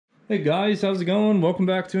Hey guys, how's it going? Welcome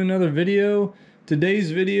back to another video.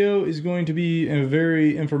 Today's video is going to be a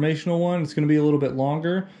very informational one. It's going to be a little bit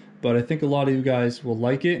longer, but I think a lot of you guys will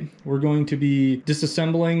like it. We're going to be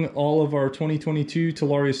disassembling all of our 2022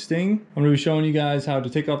 Talaria Sting. I'm going to be showing you guys how to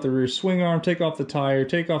take off the rear swing arm, take off the tire,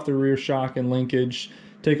 take off the rear shock and linkage,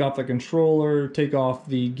 take off the controller, take off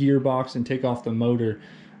the gearbox, and take off the motor.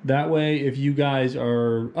 That way, if you guys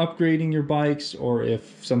are upgrading your bikes or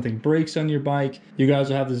if something breaks on your bike, you guys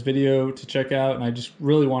will have this video to check out. And I just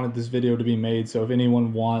really wanted this video to be made, so if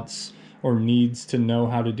anyone wants or needs to know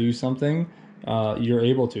how to do something, you're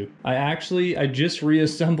able to. I just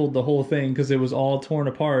reassembled the whole thing because it was all torn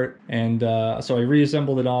apart, and so I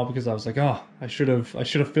reassembled it all because I was like, oh, I should have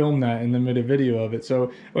filmed that and then made a video of it.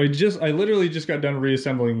 So I literally just got done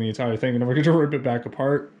reassembling the entire thing, and we're going to rip it back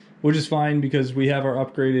apart, which is fine because we have our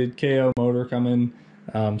upgraded KO motor coming.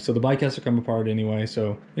 So the bike has to come apart anyway.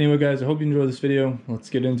 So anyway, guys, I hope you enjoy this video.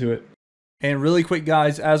 Let's get into it. And really quick,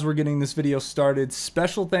 guys, as we're getting this video started,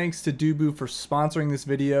 special thanks to Dubu for sponsoring this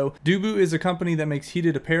video. Dubu is a company that makes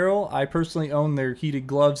heated apparel. I personally own their heated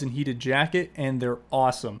gloves and heated jacket, and they're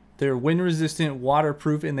awesome. They're wind resistant,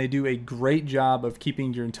 waterproof, and they do a great job of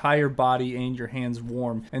keeping your entire body and your hands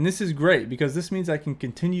warm. And this is great because this means I can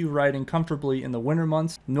continue riding comfortably in the winter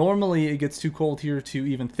months. Normally it gets too cold here to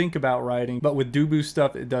even think about riding, but with Dubu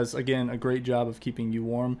stuff, it does, again, a great job of keeping you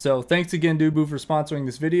warm. So thanks again, Dubu, for sponsoring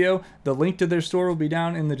this video. The link to their store will be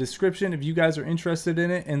down in the description if you guys are interested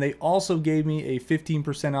in it. And they also gave me a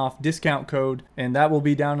 15% off discount code, and that will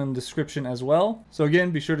be down in the description as well. So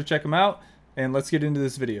again, be sure to check them out. And let's get into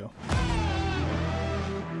this video.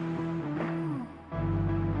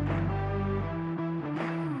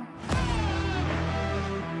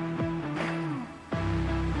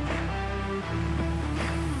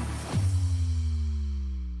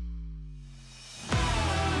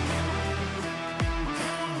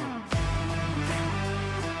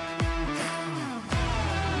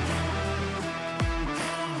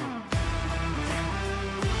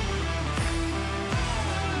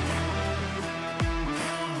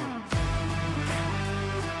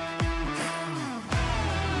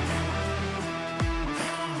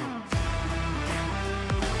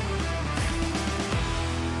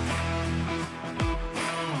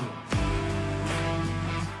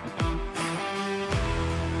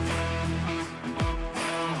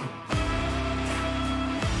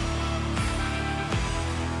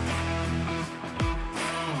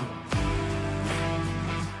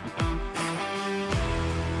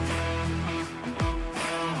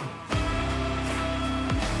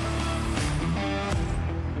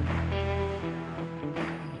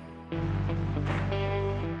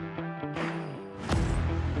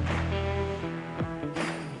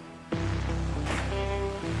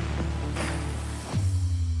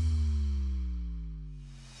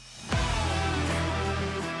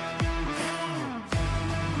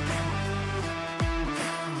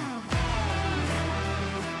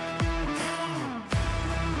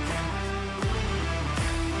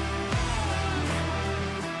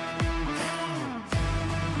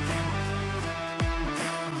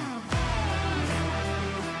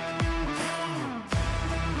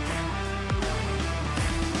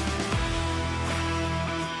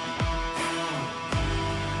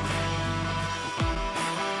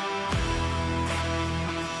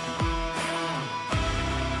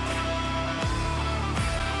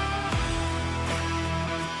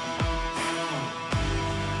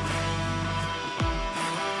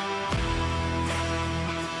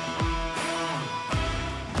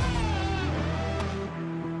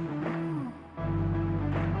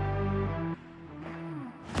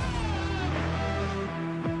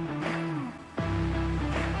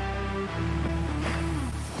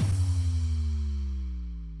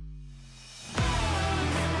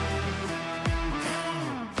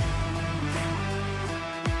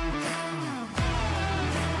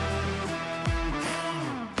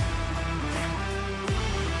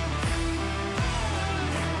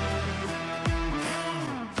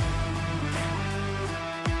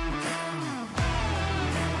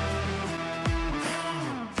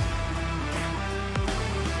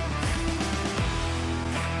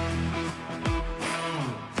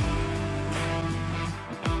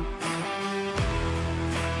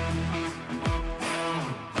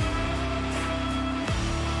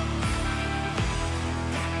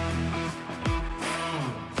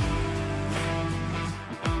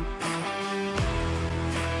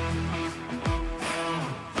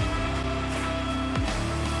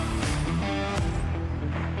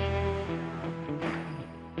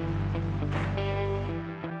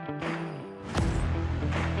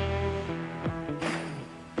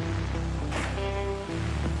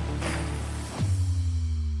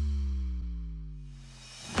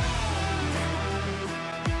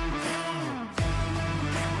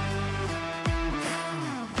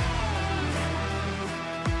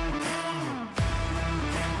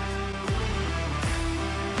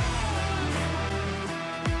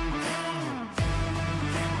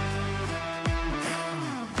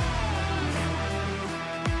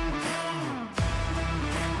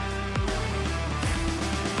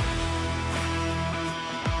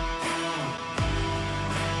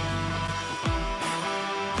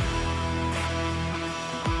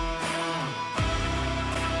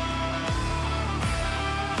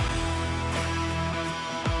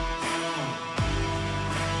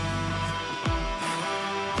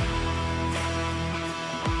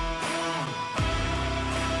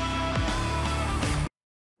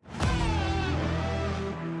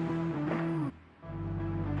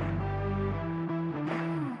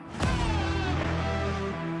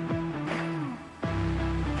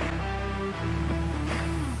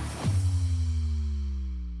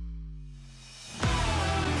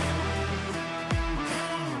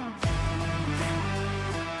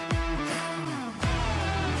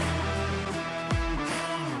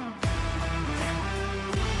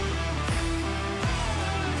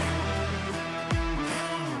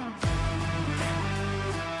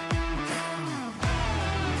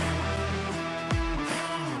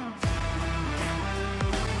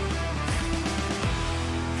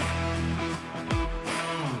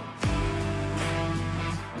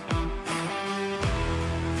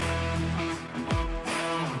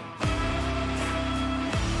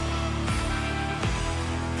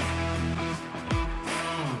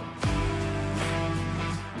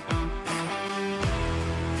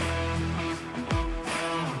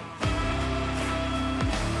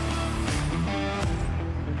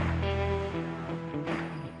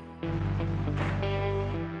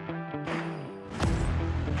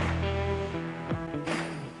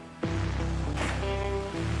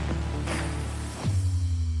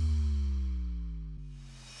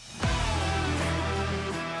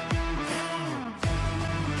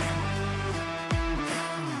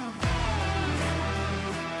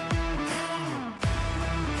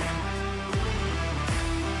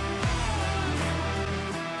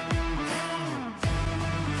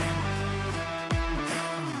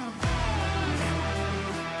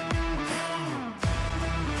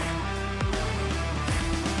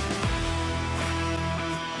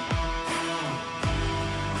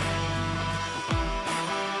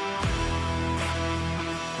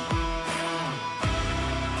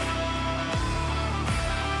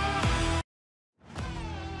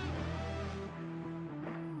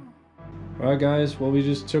 Alright guys, well we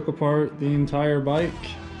just took apart the entire bike.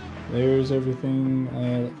 There's everything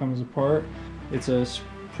that comes apart. It's a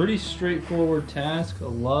pretty straightforward task, a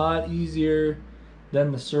lot easier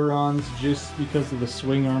than the Surons just because of the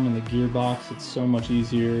swing arm and the gearbox. It's so much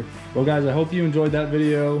easier. Well guys, I hope you enjoyed that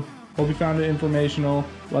video. Hope you found it informational.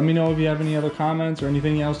 Let me know if you have any other comments or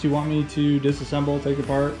anything else you want me to disassemble, take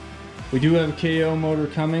apart. We do have a KO motor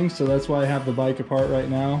coming, so that's why I have the bike apart right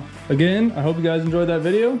now. Again, I hope you guys enjoyed that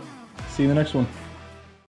video. See you in the next one.